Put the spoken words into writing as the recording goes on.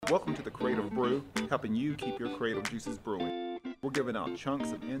Welcome to the Creative Brew, helping you keep your creative juices brewing. We're giving out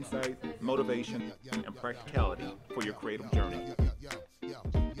chunks of insight, motivation, and practicality for your creative journey.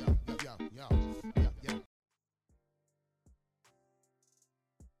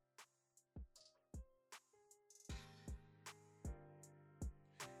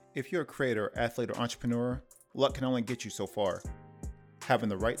 If you're a creator, athlete, or entrepreneur, luck can only get you so far. Having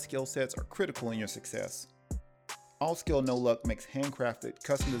the right skill sets are critical in your success. All Skill No Luck makes handcrafted,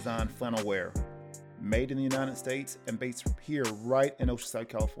 custom-designed flannel wear, made in the United States and based here right in Oceanside,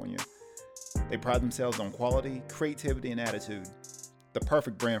 California. They pride themselves on quality, creativity, and attitude. The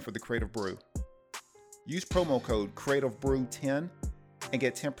perfect brand for the Creative Brew. Use promo code CreativeBrew10 and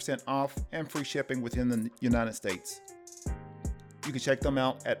get 10% off and free shipping within the United States. You can check them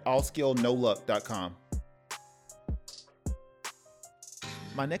out at allskillnoluck.com.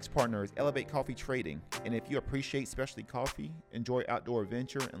 My next partner is Elevate Coffee Trading, and if you appreciate specialty coffee, enjoy outdoor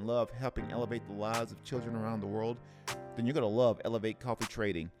adventure, and love helping elevate the lives of children around the world, then you're going to love Elevate Coffee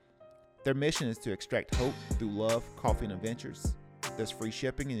Trading. Their mission is to extract hope through love, coffee, and adventures. There's free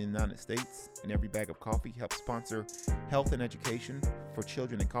shipping in the United States, and every bag of coffee helps sponsor health and education for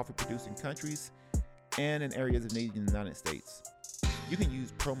children in coffee-producing countries and in areas of need in the United States. You can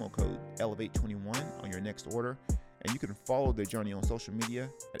use promo code ELEVATE21 on your next order, and you can follow their journey on social media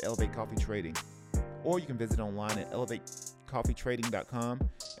at Elevate Coffee Trading. Or you can visit online at elevatecoffeetrading.com,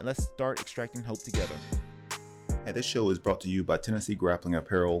 and let's start extracting hope together. And this show is brought to you by Tennessee Grappling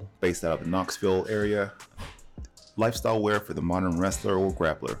Apparel, based out of the Knoxville area. Lifestyle wear for the modern wrestler or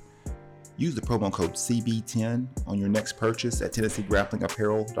grappler. Use the promo code CB10 on your next purchase at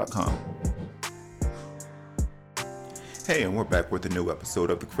TennesseeGrapplingApparel.com. Hey, and we're back with a new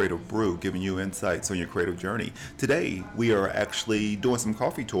episode of the Creative Brew, giving you insights on your creative journey. Today, we are actually doing some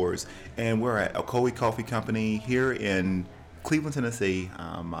coffee tours, and we're at Ocoee Coffee Company here in Cleveland, Tennessee,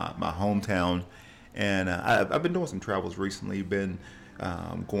 my hometown. And I've been doing some travels recently, been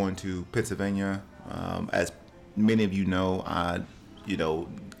going to Pennsylvania. As many of you know,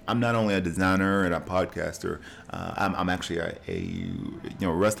 I'm not only a designer and a podcaster. I'm actually a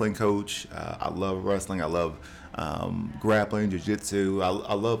wrestling coach. I love wrestling. I love grappling, jiu-jitsu.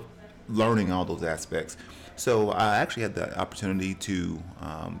 I love learning all those aspects. So I actually had the opportunity to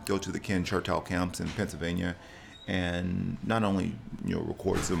go to the Ken Chertow camps in Pennsylvania, and not only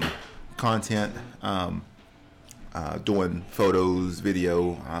record some content, doing photos,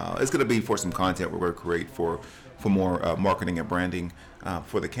 video. It's going to be for some content we're going to create for more marketing and branding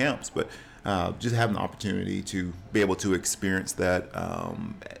for the camps, but just having the opportunity to be able to experience that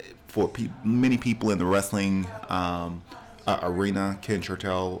for many people in the wrestling arena. Ken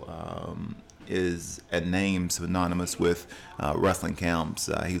Chertow is a name synonymous with wrestling camps.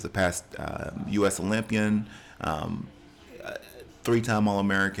 He's a past U.S. Olympian, 3-time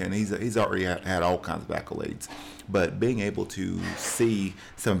All-American. He's already had all kinds of accolades. But being able to see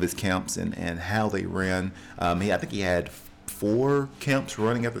some of his camps and how they ran, I think he had 4 camps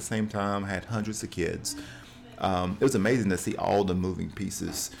running at the same time, had hundreds of kids. It was amazing to see all the moving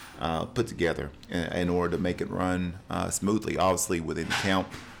pieces put together in order to make it run smoothly. Obviously, within the camp,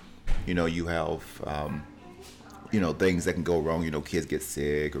 you have things that can go wrong. Kids get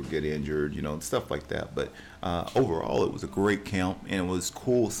sick or get injured, stuff like that. But overall, it was a great camp, and it was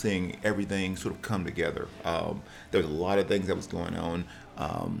cool seeing everything sort of come together. There was a lot of things that was going on.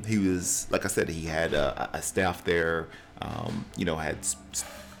 He was, like I said, he had a staff there, had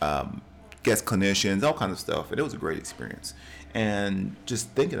guest clinicians, all kinds of stuff, and it was a great experience. And just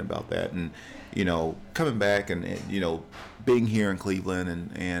thinking about that, and coming back and being here in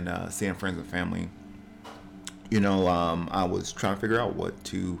Cleveland and seeing friends and family. I was trying to figure out what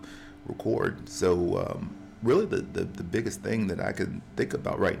to record. So really the biggest thing that I could think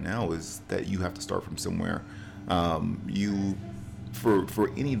about right now is that you have to start from somewhere.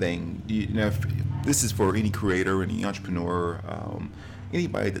 For anything, if this is for any creator, any entrepreneur,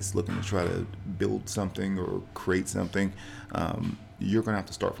 anybody that's looking to try to build something or create something, you're going to have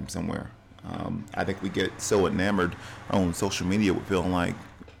to start from somewhere. I think we get so enamored on social media with feeling like,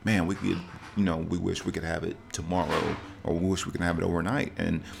 man, we could, we wish we could have it tomorrow, or we wish we could have it overnight.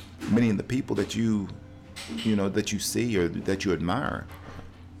 And many of the people that you see or that you admire,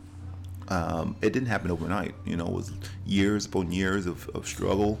 it didn't happen overnight. It was years upon years of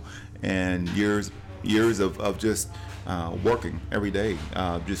struggle, and years of just working every day,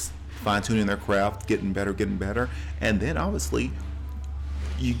 just fine-tuning their craft, getting better. And then obviously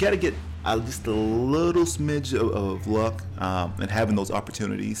you got to get just a little smidge of luck, and having those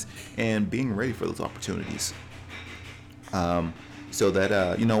opportunities and being ready for those opportunities. So that,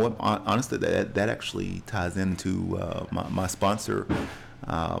 honestly, that actually ties into my sponsor,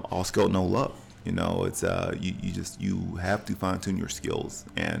 all skill, no luck. You know, it's you have to fine tune your skills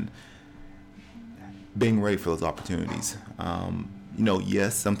and being ready for those opportunities. You know,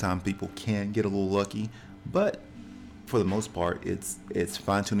 yes, sometimes people can get a little lucky, but for the most part, it's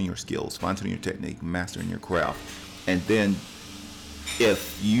fine tuning your skills, fine tuning your technique, mastering your craft, and then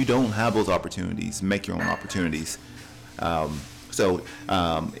if you don't have those opportunities, make your own opportunities. So,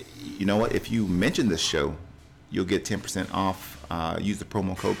 you know what? If you mention this show, you'll get 10% off. Use the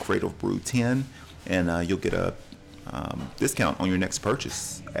promo code CradleBrew10, and you'll get a discount on your next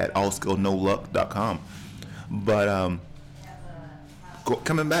purchase at allskillnoluck.com. But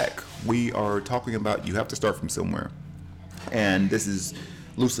coming back, we are talking about you have to start from somewhere. And this is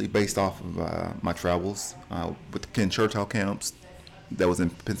loosely based off of my travels with the Ken Churchill camps that was in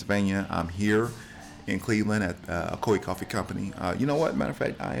Pennsylvania. I'm here in Cleveland at Ocoee Coffee Company. You know what? Matter of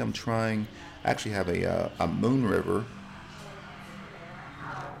fact, I am trying. I actually have a Moon River,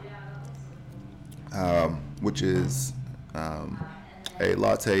 which is a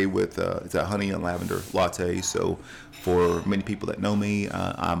latte with it's a honey and lavender latte. So for many people that know me,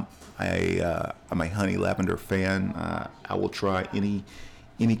 I'm a honey lavender fan. I will try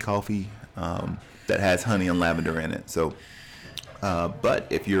any coffee that has honey and lavender in it. So, but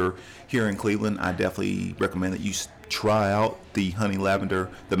if you're here in Cleveland, I definitely recommend that you try out the honey lavender,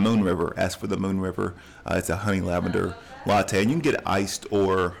 the Moon River. As for the Moon River, it's a honey lavender latte, and you can get it iced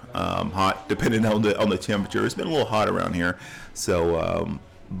or hot depending on the temperature. It's been a little hot around here, so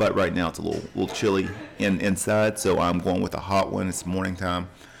but right now it's a little chilly inside. So I'm going with a hot one. It's morning time.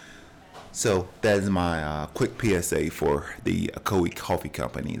 So that is my quick PSA for the Ocoee Coffee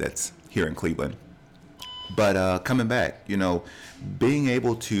Company that's here in Cleveland. But coming back, you know, being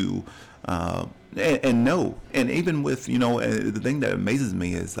able to and know, and even with, you know, the thing that amazes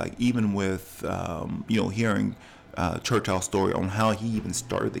me is like even with you know, hearing Churchill's story on how he even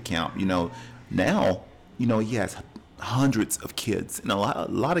started the camp. You know, now, you know, he has hundreds of kids and a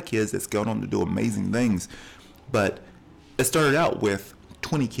lot of kids that's gone on to do amazing things. But it started out with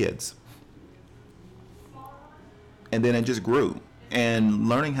 20 kids. And then it just grew. And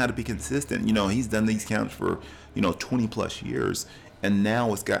learning how to be consistent, you know, he's done these camps for, you know, 20 plus years. And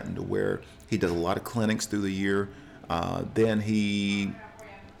now it's gotten to where he does a lot of clinics through the year. Then he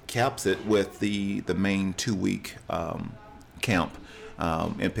caps it with the main 2-week camp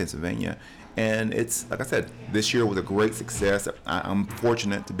in Pennsylvania. And it's, like I said, this year was a great success. I'm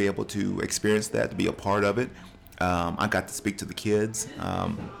fortunate to be able to experience that, to be a part of it. I got to speak to the kids,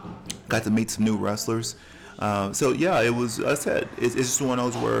 got to meet some new wrestlers. So yeah, it was. I said it's just one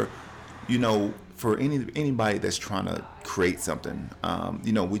of those where, you know, for anybody that's trying to create something,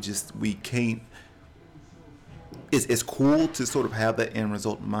 you know, we can't. It's cool to sort of have that end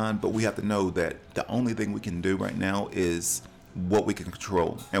result in mind, but we have to know that the only thing we can do right now is what we can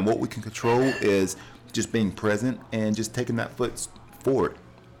control, and what we can control is just being present and just taking that foot forward.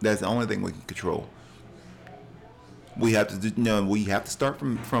 That's the only thing we can control. We have to, you know, we have to start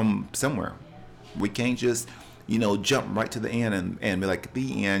from somewhere. We can't just, you know, jump right to the end and be like,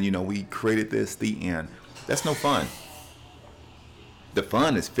 the end, you know, we created this, the end. That's no fun. The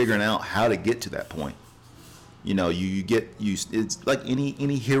fun is figuring out how to get to that point. You know, it's like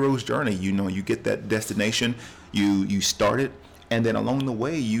any hero's journey. You know, you get that destination, you start it, and then along the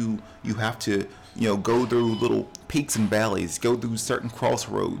way you have to, you know, go through little peaks and valleys, go through certain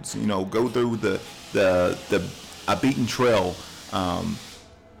crossroads, you know, go through a beaten trail,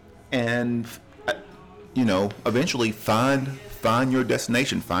 and you know, eventually find your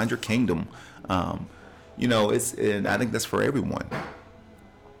destination, find your kingdom. You know, and I think that's for everyone.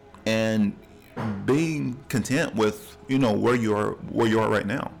 And being content with, you know, where you are right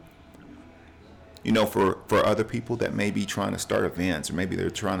now. You know, for other people that may be trying to start events, or maybe they're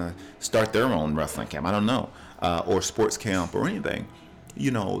trying to start their own wrestling camp, I don't know, or sports camp or anything.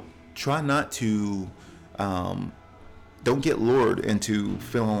 You know, try not to. Don't get lured into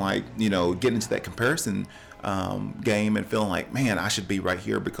feeling like, you know, getting into that comparison game and feeling like, man, I should be right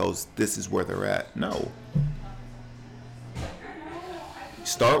here because this is where they're at. No.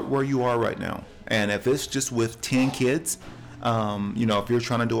 Start where you are right now. And if it's just with 10 kids, you know, if you're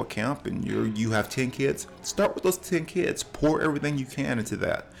trying to do a camp and you have 10 kids, start with those 10 kids. Pour everything you can into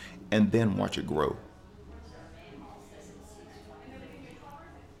that and then watch it grow.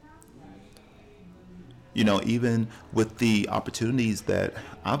 You know, even with the opportunities that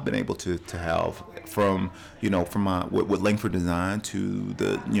I've been able to have from, you know, from my with Langford Design to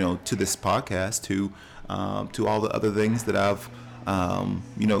the, you know, to this podcast to all the other things that I've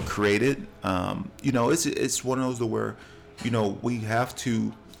you know, created. You know, it's one of those where, you know, we have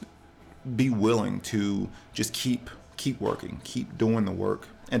to be willing to just keep keep working, keep doing the work,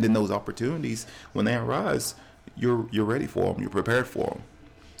 and then those opportunities, when they arise, you're ready for them, you're prepared for them.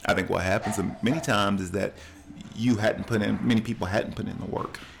 I think what happens many times is that many people hadn't put in the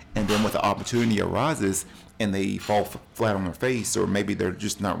work, and then when the opportunity arises and they fall flat on their face, or maybe they're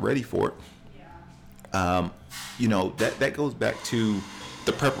just not ready for it. That goes back to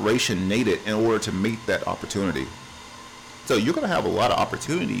the preparation needed in order to meet that opportunity. So you're going to have a lot of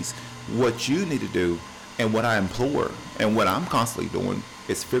opportunities. What you need to do, and what I implore, and what I'm constantly doing,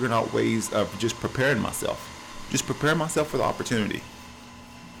 is figuring out ways of just preparing myself. Just prepare myself for the opportunity.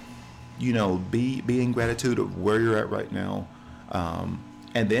 Be in gratitude of where you're at right now.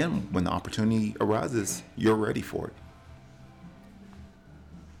 And then when the opportunity arises, you're ready for it.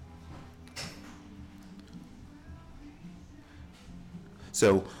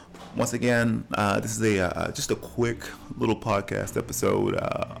 So, once again, this is just a quick little podcast episode.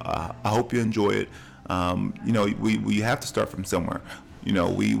 I hope you enjoy it. We have to start from somewhere.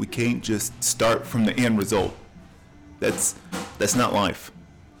 We can't just start from the end result. That's not life.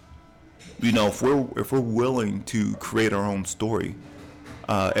 If we're willing to create our own story,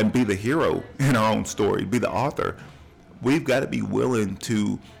 and be the hero in our own story, be the author, we've got to be willing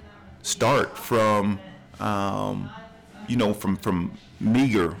to start from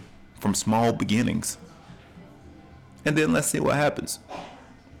meager, from small beginnings, and then let's see what happens.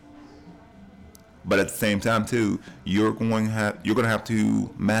 But at the same time, too, you're going to have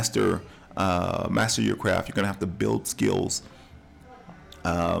to master your craft. You're going to have to build skills.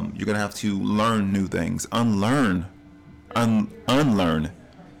 You're going to have to learn new things, unlearn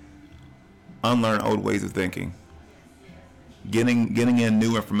old ways of thinking, getting in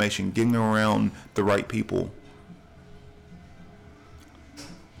new information, getting around the right people.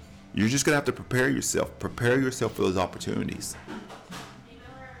 You're just going to have to prepare yourself for those opportunities.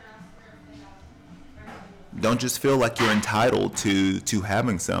 Don't just feel like you're entitled to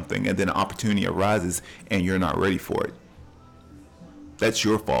having something, and then an opportunity arises and you're not ready for it. That's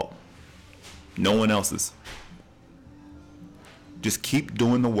your fault. No one else's. Just keep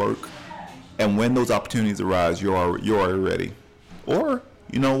doing the work, and when those opportunities arise, you're already ready. Or,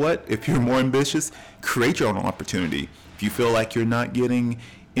 you know what? If you're more ambitious, create your own opportunity. If you feel like you're not getting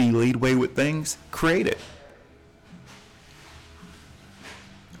any leadway with things, create it.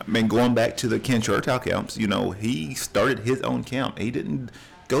 Going back to the Ken Chertow camps, he started his own camp. He didn't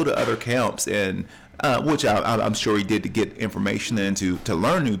go to other camps, and which I'm sure he did to get information and to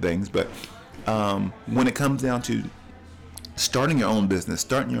learn new things. But when it comes down to starting your own business,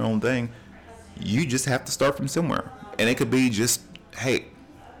 starting your own thing, you just have to start from somewhere. And it could be just, hey,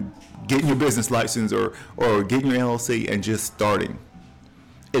 getting your business license or getting your LLC and just starting.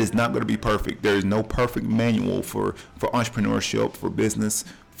 It is not going to be perfect. There is no perfect manual for entrepreneurship, for business,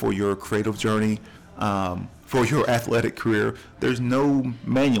 for your creative journey, for your athletic career. There's no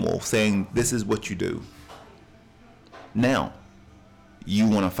manual saying this is what you do. Now, you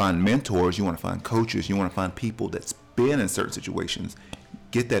want to find mentors, you want to find coaches, you want to find people that's been in certain situations,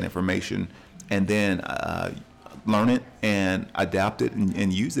 get that information, and then learn it and adapt it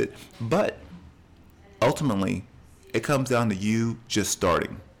and use it. But ultimately, it comes down to you just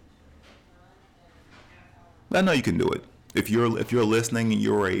starting. I know you can do it. If you're listening and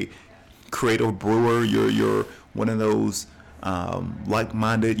you're a creative brewer, you're one of those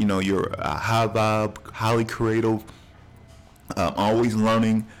like-minded, you're a high vibe, highly creative, always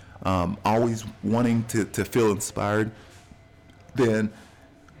learning, always wanting to feel inspired, then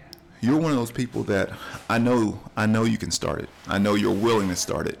you're one of those people that I know you can start it. I know you're willing to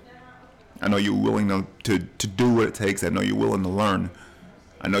start it. I know you're willing to do what it takes. I know you're willing to learn.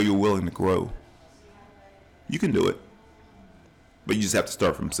 I know you're willing to grow. You can do it. But you just have to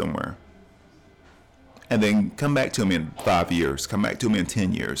start from somewhere. And then come back to me in 5 years. Come back to me in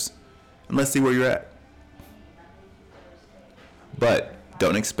 10 years. And let's see where you're at. But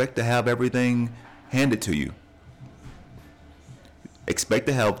don't expect to have everything handed to you. Expect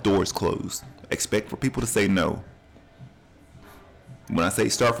to have doors closed. Expect for people to say no. When I say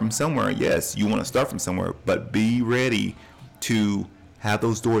start from somewhere, yes, you want to start from somewhere, but be ready to have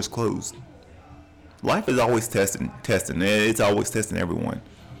those doors closed. Life is always testing. It's always testing everyone.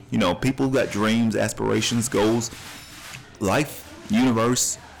 People who got dreams, aspirations, goals, life,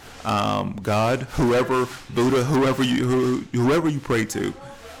 universe, God, whoever, Buddha, whoever you pray to.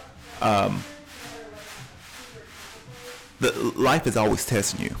 Life is always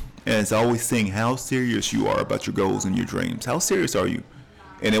testing you. And it's always seeing how serious you are about your goals and your dreams. How serious are you?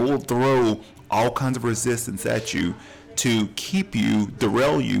 And it will throw all kinds of resistance at you to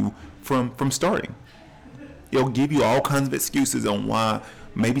derail you from starting. It'll give you all kinds of excuses on why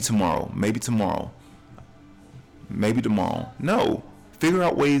maybe tomorrow. maybe tomorrow. No. Figure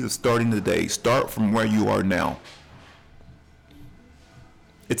out ways of starting the day. Start from where you are now.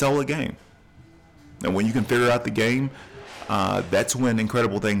 It's all a game. And when you can figure out the game, that's when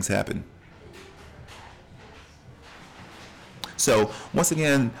incredible things happen. So once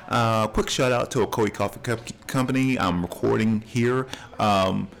again, quick shout out to Ocoee Coffee Company. I'm recording here.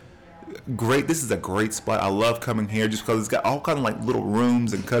 Great. This is a great spot. I love coming here just because it's got all kind of like little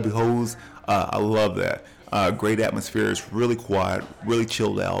rooms and cubby holes. I love that. Great atmosphere. It's really quiet, really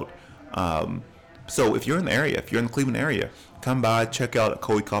chilled out. So if you're in the area, if you're in the Cleveland area, come by, check out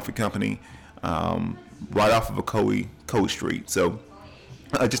Ocoee Coffee Company, right off of Ocoee Street. So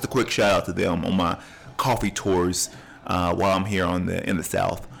just a quick shout out to them on my coffee tours while I'm here in the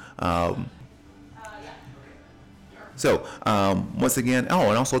South. So once again,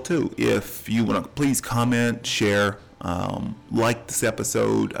 and also too, if you want to please comment, share, like this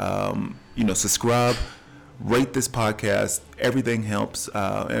episode, subscribe, rate this podcast. Everything helps.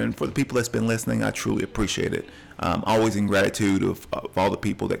 And for the people that's been listening, I truly appreciate it. Always in gratitude of all the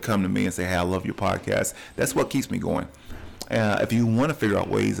people that come to me and say, hey, I love your podcast. That's what keeps me going. If you want to figure out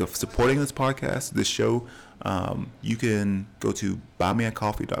ways of supporting this podcast, this show, you can go to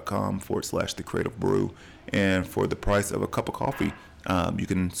buymeacoffee.com/The Creative Brew. And for the price of a cup of coffee, you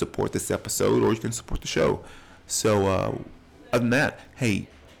can support this episode or you can support the show. So other than that, hey,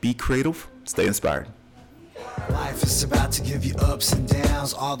 be creative, stay inspired. Life is about to give you ups and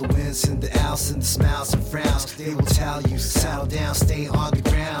downs, all the wins and the outs and the smiles and frowns. They will tell you, settle down, stay on the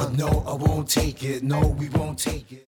ground. But no, I won't take it. No, we won't take it.